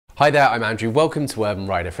Hi there, I'm Andrew. Welcome to Urban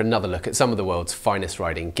Rider for another look at some of the world's finest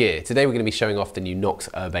riding gear. Today we're going to be showing off the new Knox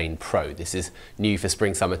Urbane Pro. This is new for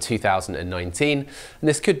spring-summer 2019, and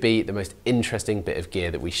this could be the most interesting bit of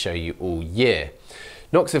gear that we show you all year.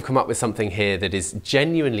 Knox have come up with something here that is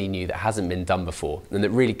genuinely new, that hasn't been done before, and that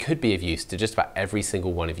really could be of use to just about every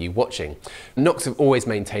single one of you watching. Knox have always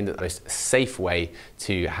maintained that the most safe way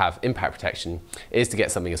to have impact protection is to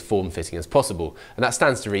get something as form-fitting as possible, and that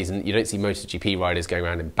stands to reason. You don't see MotoGP riders going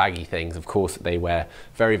around in baggy things. Of course, they wear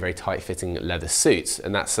very, very tight-fitting leather suits,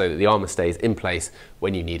 and that's so that the armour stays in place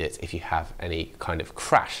when you need it if you have any kind of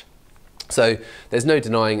crash. So there's no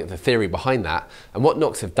denying the theory behind that, and what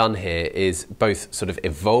Knox have done here is both sort of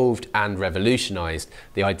evolved and revolutionised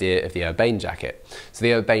the idea of the Urbane jacket. So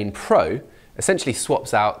the Urbane Pro essentially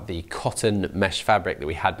swaps out the cotton mesh fabric that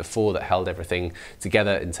we had before that held everything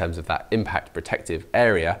together in terms of that impact protective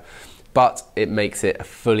area, but it makes it a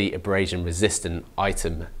fully abrasion resistant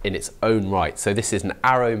item in its own right. So this is an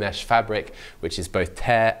arrow mesh fabric which is both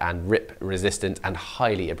tear and rip resistant and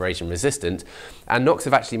highly abrasion resistant, and Knox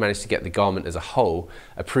have actually managed to get the garment as a whole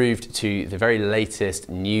approved to the very latest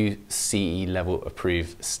new CE level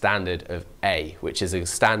approved standard of A, which is a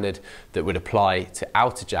standard that would apply to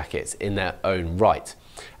outer jackets in their own right.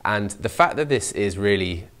 And the fact that this is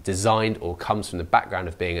really designed or comes from the background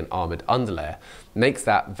of being an armoured underlayer makes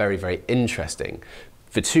that very, very interesting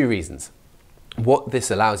for two reasons. What this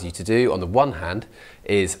allows you to do, on the one hand,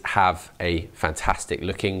 is have a fantastic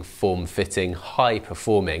looking, form-fitting,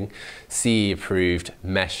 high-performing, CE-approved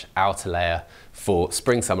mesh outer layer for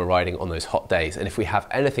spring-summer riding on those hot days. And if we have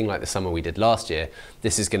anything like the summer we did last year,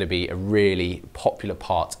 this is going to be a really popular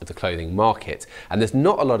part of the clothing market. And there's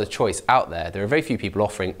not a lot of choice out there. There are very few people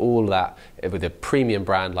offering all that with a premium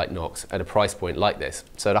brand like Knox at a price point like this.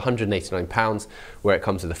 So at £189, where it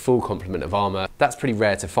comes with a full complement of armour, that's pretty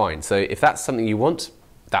rare to find. So if that's something you want,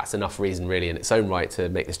 that's enough reason really in its own right to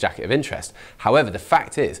make this jacket of interest. However, the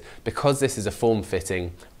fact is, because this is a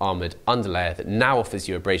form-fitting armoured underlayer that now offers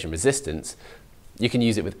you abrasion resistance, you can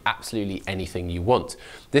use it with absolutely anything you want.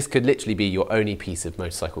 This could literally be your only piece of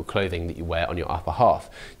motorcycle clothing that you wear on your upper half.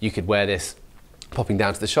 You could wear this popping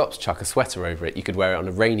down to the shops, chuck a sweater over it. You could wear it on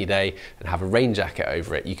a rainy day and have a rain jacket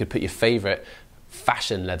over it. You could put your favourite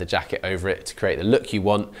fashion leather jacket over it to create the look you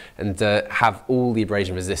want, and have all the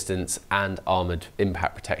abrasion resistance and armoured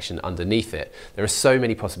impact protection underneath it. There are so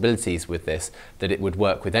many possibilities with this that it would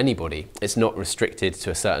work with anybody. It's not restricted to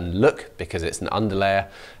a certain look because it's an underlayer,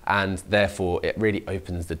 and therefore it really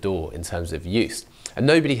opens the door in terms of use. And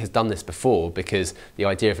nobody has done this before because the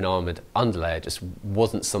idea of an armoured underlayer just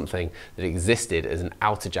wasn't something that existed as an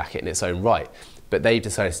outer jacket in its own right. But they've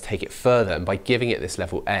decided to take it further, and by giving it this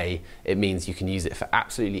level A, it means you can use it for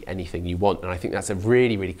absolutely anything you want. And I think that's a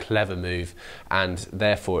really, really clever move, and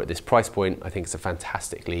therefore at this price point, I think it's a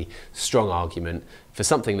fantastically strong argument for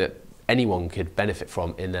something that anyone could benefit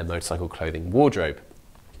from in their motorcycle clothing wardrobe.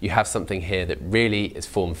 You have something here that really is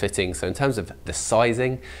form-fitting. So in terms of the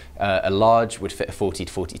sizing, a large would fit a 40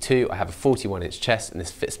 to 42. I have a 41-inch chest, and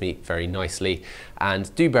this fits me very nicely.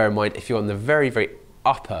 And do bear in mind, if you're on the very, very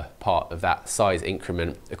upper part of that size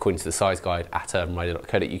increment, according to the size guide at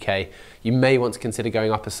urbanrider.co.uk, you may want to consider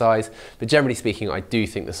going up a size, but generally speaking, I do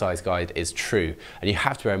think the size guide is true. And you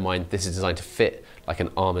have to bear in mind, this is designed to fit like an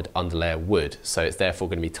armoured underlayer would, so it's therefore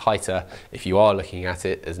going to be tighter if you are looking at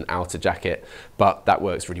it as an outer jacket, but that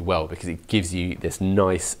works really well because it gives you this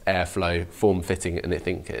nice airflow, form-fitting, and I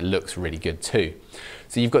think it looks really good too.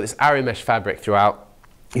 So you've got this arrow mesh fabric throughout.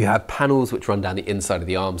 You have panels which run down the inside of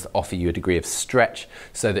the arms that offer you a degree of stretch,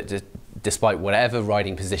 so that despite whatever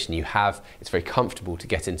riding position you have, it's very comfortable to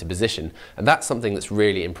get into position. And that's something that's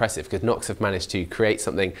really impressive, because Knox have managed to create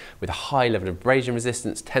something with a high level of abrasion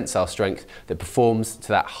resistance, tensile strength, that performs to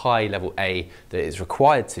that high level A that is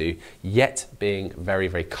required to, yet being very,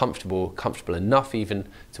 very comfortable enough even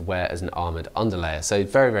to wear as an armoured underlayer. So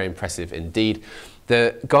very, very impressive indeed.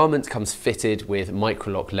 The garment comes fitted with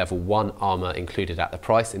Microlock level 1 armour included at the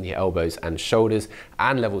price in the elbows and shoulders,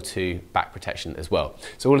 and level 2 back protection as well.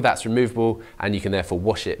 So all of that's removable, and you can therefore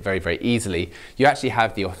wash it very, very easily. You actually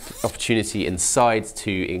have the opportunity inside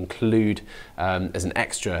to include as an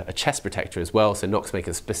extra a chest protector as well. So Knox make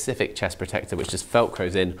a specific chest protector which just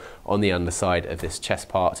velcros in on the underside of this chest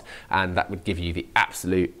part, and that would give you the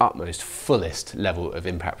absolute utmost fullest level of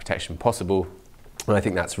impact protection possible. And I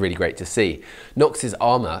think that's really great to see. Knox's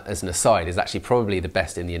armour, as an aside, is actually probably the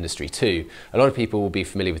best in the industry too. A lot of people will be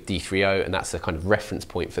familiar with D3O, and that's a kind of reference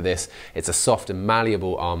point for this. It's a soft and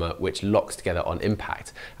malleable armour which locks together on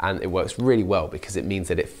impact, and it works really well because it means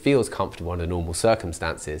that it feels comfortable under normal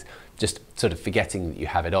circumstances, just sort of forgetting that you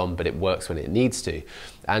have it on, but it works when it needs to.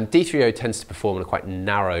 And D3O tends to perform on a quite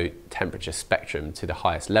narrow temperature spectrum to the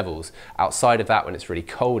highest levels. Outside of that, when it's really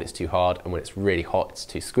cold, it's too hard, and when it's really hot, it's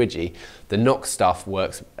too squidgy. The Knox stuff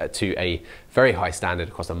works to a very high standard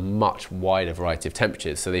across a much wider variety of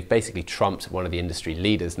temperatures. So they've basically trumped one of the industry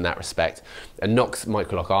leaders in that respect. And Knox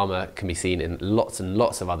Microlock armour can be seen in lots and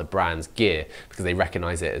lots of other brands' gear because they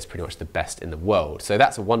recognise it as pretty much the best in the world. So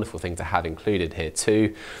that's a wonderful thing to have included here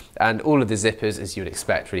too. And all of the zippers, as you would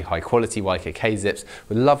expect, really high quality YKK zips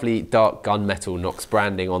with lovely dark gunmetal Knox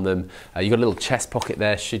branding on them. You've got a little chest pocket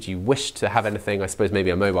there should you wish to have anything. I suppose maybe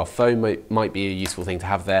a mobile phone might be a useful thing to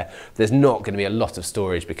have there. There's not going to be a lot of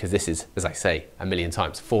storage because this is, as I say a million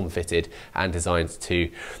times, form fitted and designed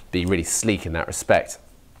to be really sleek in that respect.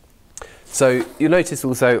 So you'll notice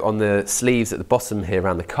also on the sleeves at the bottom here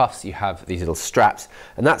around the cuffs you have these little straps,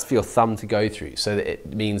 and that's for your thumb to go through, so that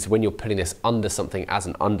it means when you're putting this under something as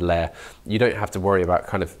an underlayer, you don't have to worry about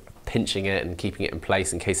kind of pinching it and keeping it in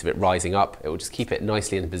place in case of it rising up. It will just keep it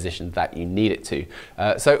nicely in the position that you need it to.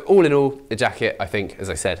 So all in all, the jacket, I think, as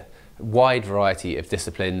I said, wide variety of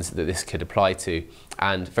disciplines that this could apply to,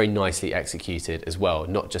 and very nicely executed as well,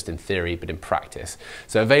 not just in theory but in practice.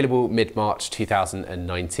 So available mid-March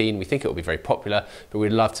 2019. We think it will be very popular, but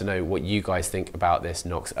we'd love to know what you guys think about this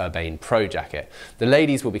Knox Urbane Pro jacket. The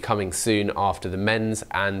ladies will be coming soon after the men's,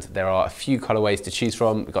 and there are a few colorways to choose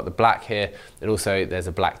from. We've got the black here, and also there's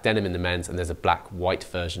a black denim in the men's, and there's a black white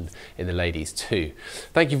version in the ladies too.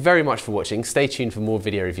 Thank you very much for watching. Stay tuned for more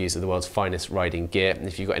video reviews of the world's finest riding gear, and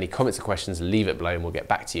if you've got any comments or questions, leave it below and we'll get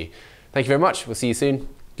back to you. Thank you very much. We'll see you soon.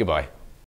 Goodbye.